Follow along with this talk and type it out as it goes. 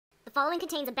The following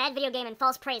contains a bad video game and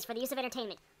false praise for the use of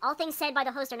entertainment. All things said by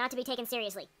the host are not to be taken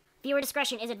seriously. Viewer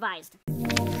discretion is advised.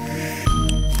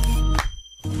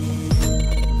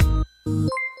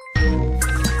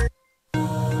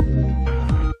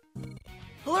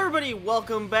 Hello everybody,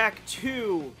 welcome back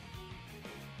to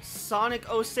Sonic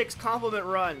 06 Compliment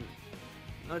Run.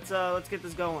 Let's get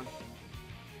this going.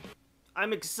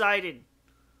 I'm excited.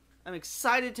 I'm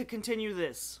excited to continue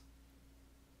this.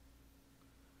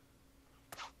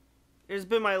 It has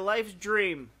been my life's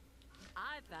dream.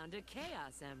 I found a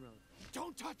Chaos Emerald.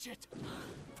 Don't touch it!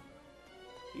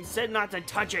 You said not to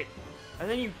touch it, and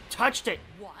then you touched it.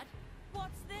 What?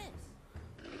 What's this?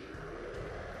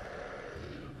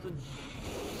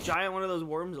 It's a giant one of those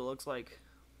worms, it looks like.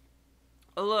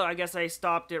 Oh look, I guess I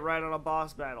stopped it right on a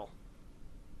boss battle.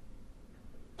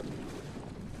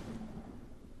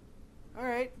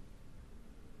 Alright.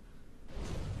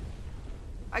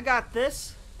 I got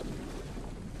this.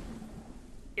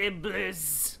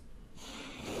 Iblis.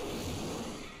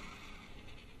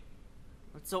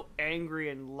 It's so angry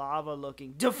and lava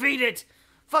looking. Defeat it!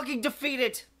 Fucking defeat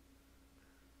it!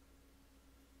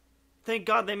 Thank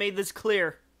God they made this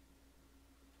clear.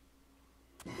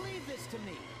 Leave this to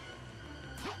me.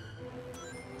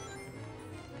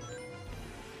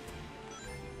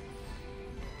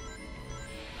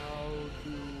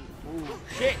 Ooh,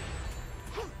 shit!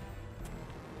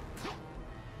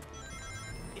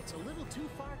 It's a little too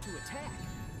far to attack.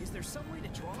 Is there some way to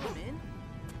draw him in?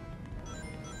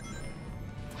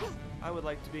 I would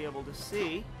like to be able to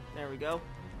see. There we go.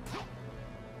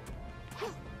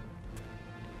 I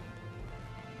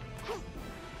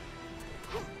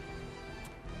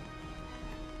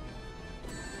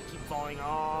keep falling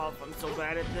off. I'm so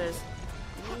bad at this.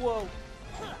 Whoa.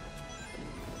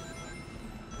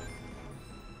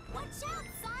 Watch out,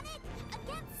 Sonic!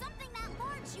 Against something that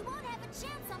large, you won't have a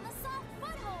chance on the soft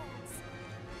footholds.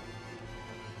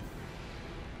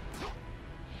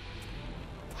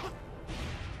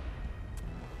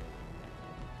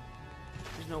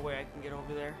 There's no way I can get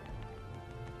over there.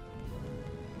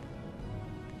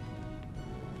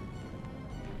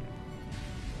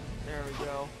 There we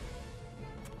go.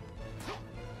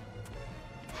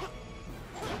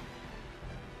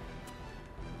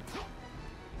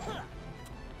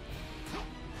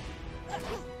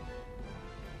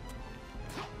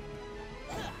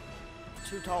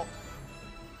 Too tall.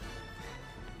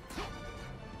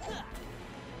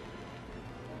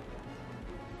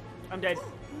 I'm dead.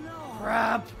 No!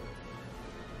 Crap!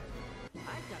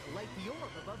 I've got to light the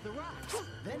orb above the rocks.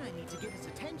 Then I need to get his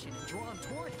attention and draw him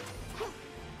toward it.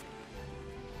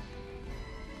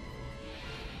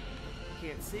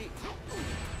 Can't see.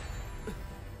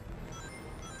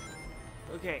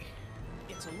 Okay.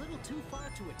 It's a little too far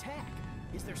to attack.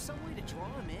 Is there some way to draw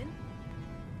him in?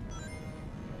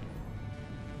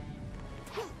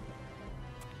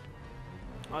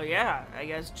 Oh yeah, I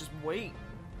guess just wait.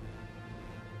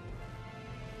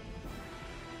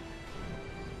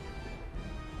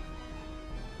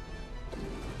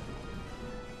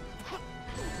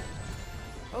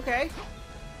 Okay.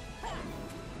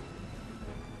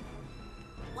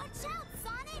 Watch out,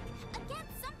 Sonic!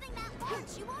 Against something that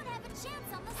large, you won't have a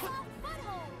chance on the soft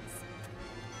footholds.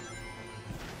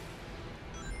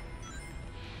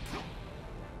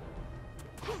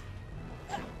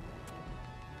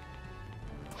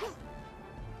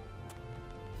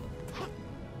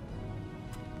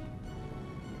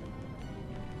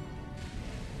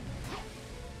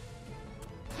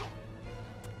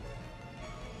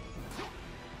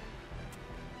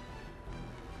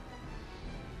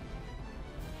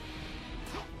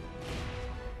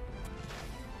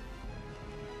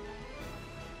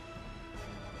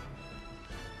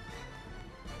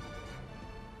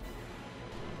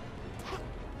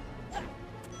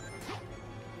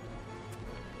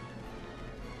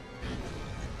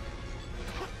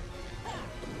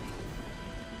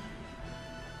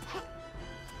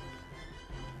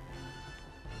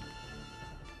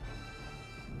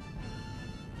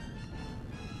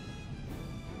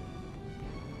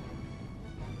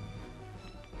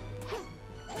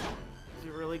 Is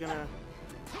it really gonna...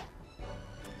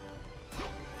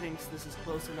 Thinks this is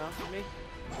close enough for me?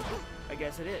 I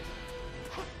guess it is.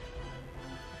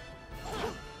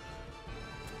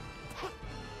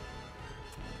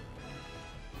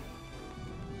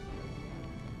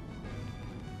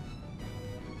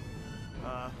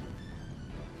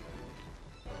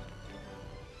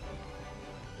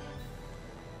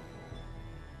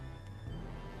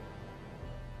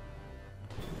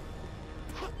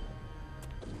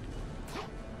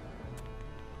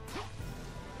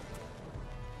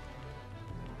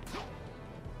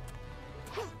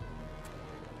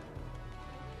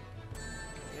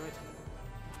 it.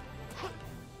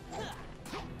 Oh,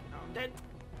 I'm dead.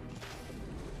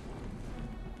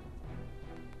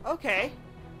 Okay.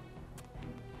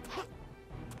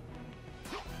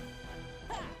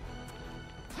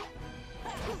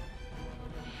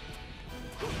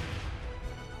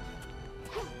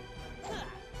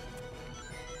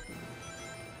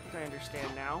 I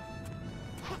understand now.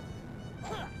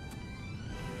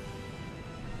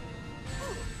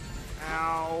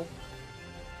 Ow.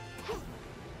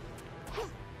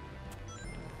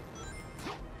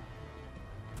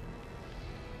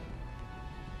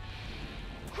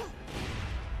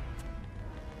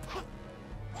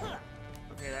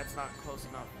 Okay, that's not close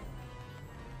enough.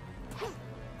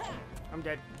 I'm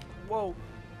dead. Whoa.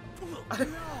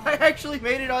 I actually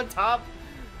made it on top.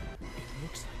 It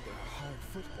looks like there are hard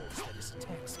footholds that his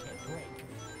attacks can't break.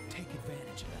 Take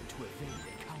advantage of them to evade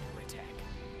a counterattack.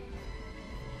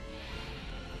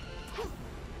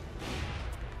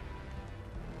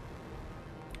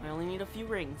 I only need a few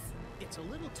rings. It's a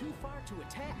little too far to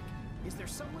attack. Is there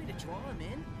some way to draw him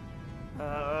in?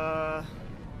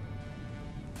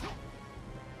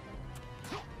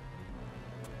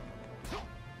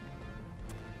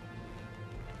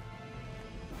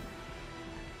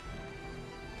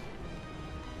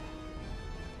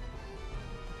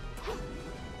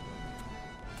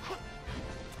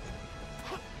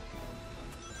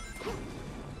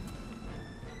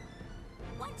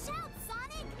 Watch out,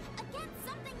 Sonic! Against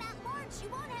something that large, you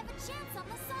won't have a chance on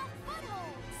the soft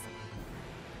footholds.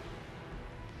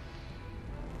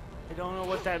 I don't know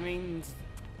what that means.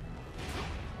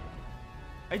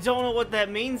 I don't know what that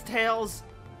means, Tails.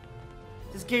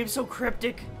 This game's so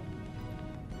cryptic.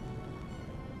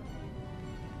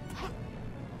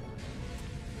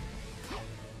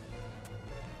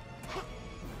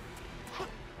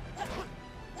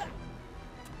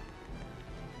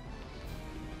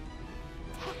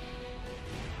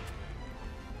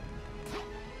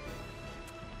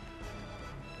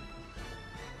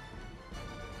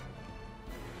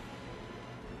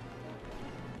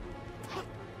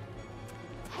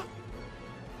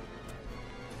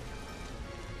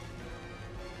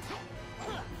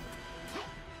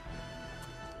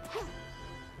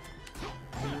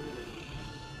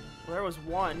 Well, there was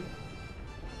one.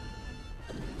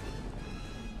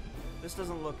 This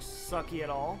doesn't look sucky at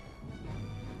all.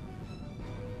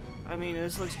 I mean,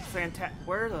 this looks fantastic.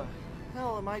 Where the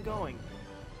hell am I going?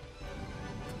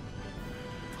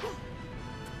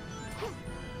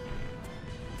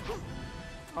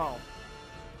 Oh.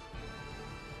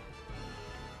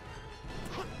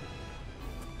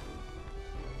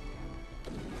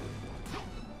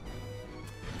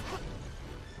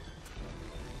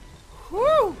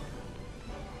 Woo!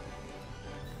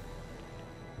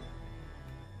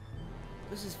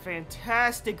 This is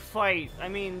fantastic fight. I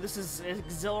mean, this is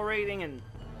exhilarating and...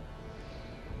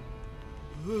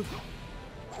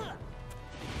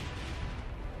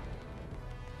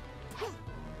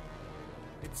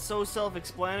 It's so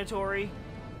self-explanatory.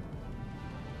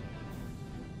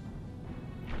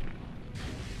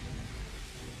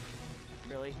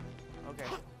 Really? Okay.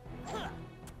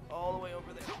 All the way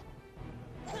over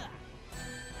there.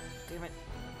 Damn it.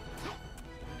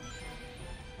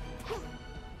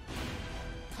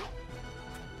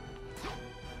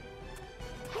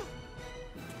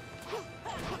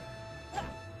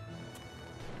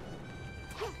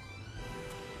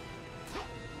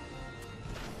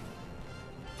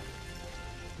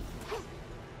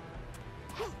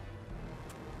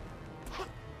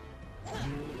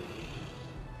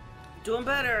 Doing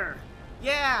better!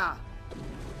 Yeah!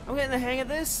 I'm getting the hang of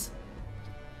this.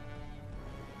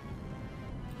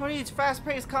 Who needs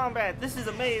fast-paced combat? This is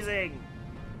amazing!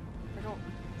 I don't...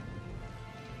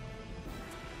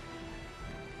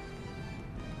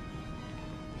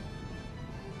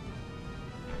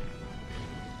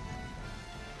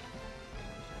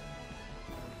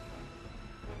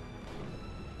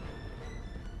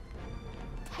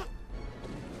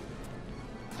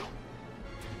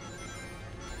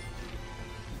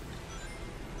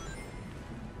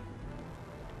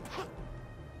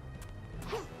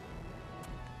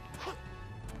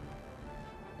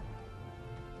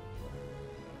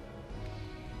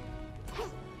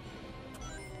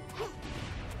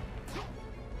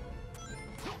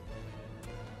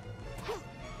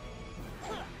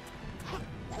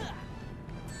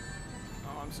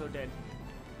 I'm so dead.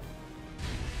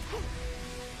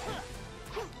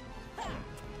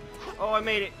 Oh, I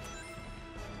made it.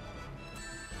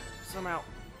 Somehow.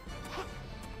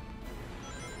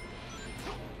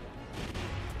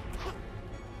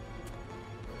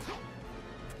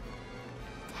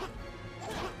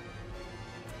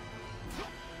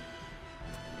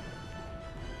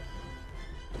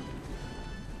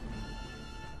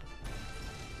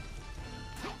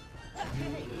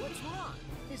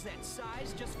 Is that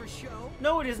size just for show?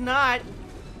 No, it is not.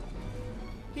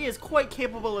 He is quite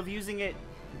capable of using it.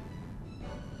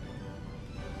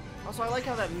 Also, I like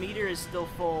how that meter is still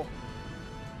full.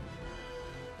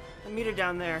 The meter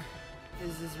down there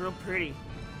is real pretty.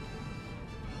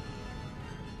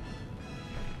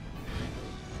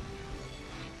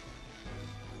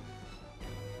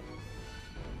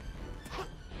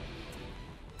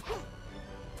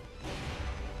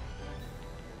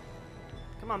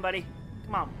 Come on, buddy.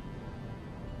 Come on.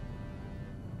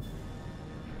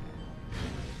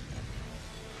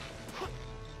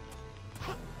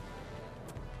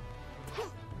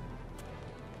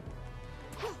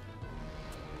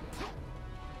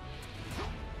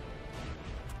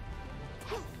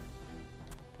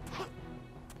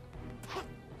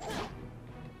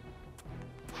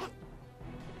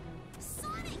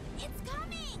 Sonic, it's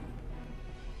coming!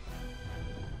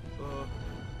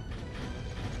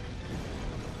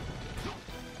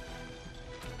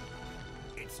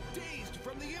 It's dazed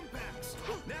from the impacts.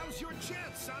 Now's your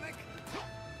chance, Sonic.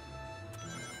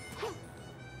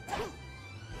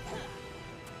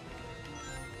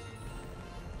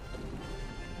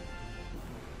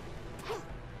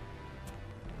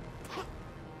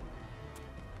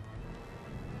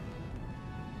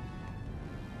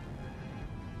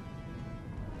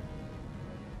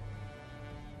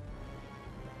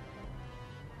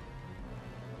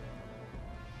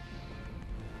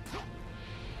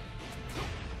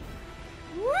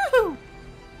 Woohoo!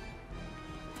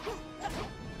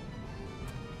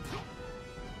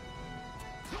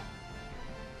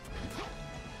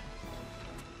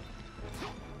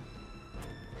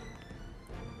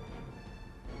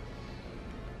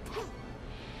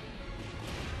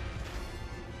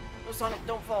 No, Sonic,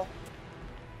 don't fall.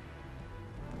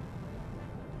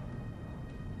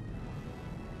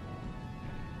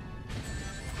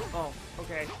 Oh,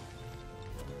 okay.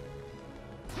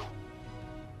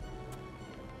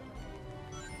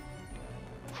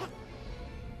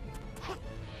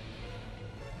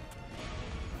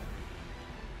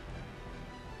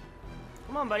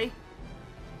 Come on, buddy.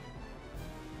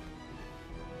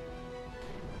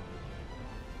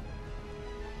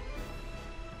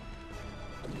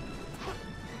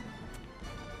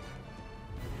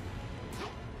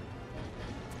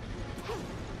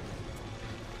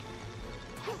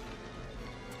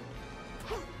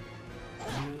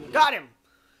 Got him.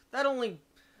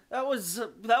 That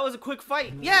was a quick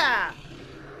fight. Yeah.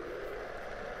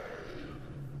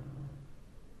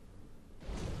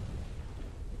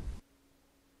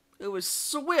 It was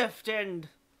swift and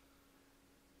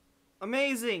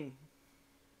amazing.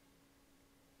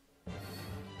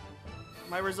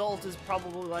 My result is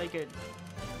probably like a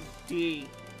D.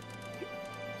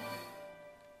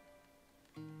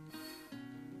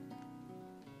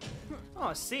 Oh,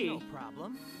 a C. No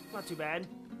problem. Not too bad,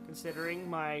 considering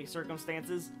my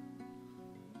circumstances.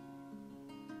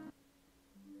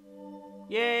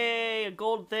 Yay, a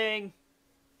gold thing.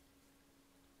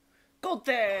 Gold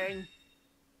thing!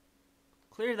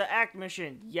 Clear the act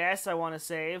mission. Yes, I want to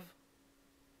save.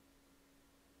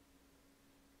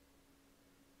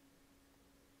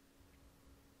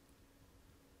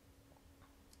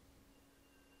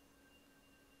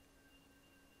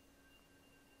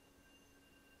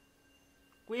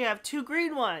 We have 2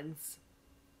 green ones.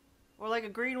 Or like a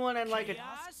green one and like a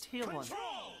Chaos teal one. Control!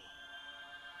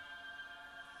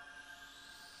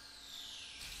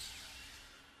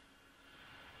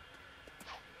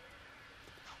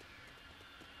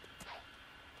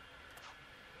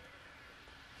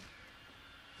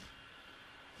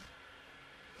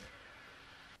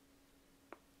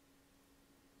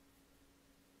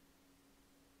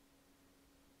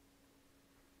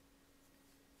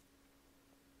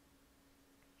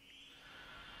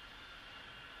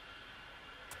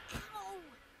 Ow!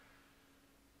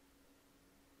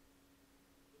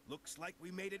 Looks like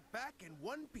we made it back in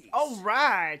one piece. All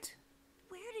right.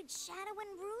 Where did Shadow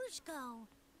and Rouge go?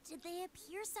 Did they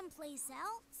appear someplace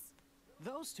else?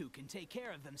 Those two can take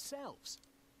care of themselves.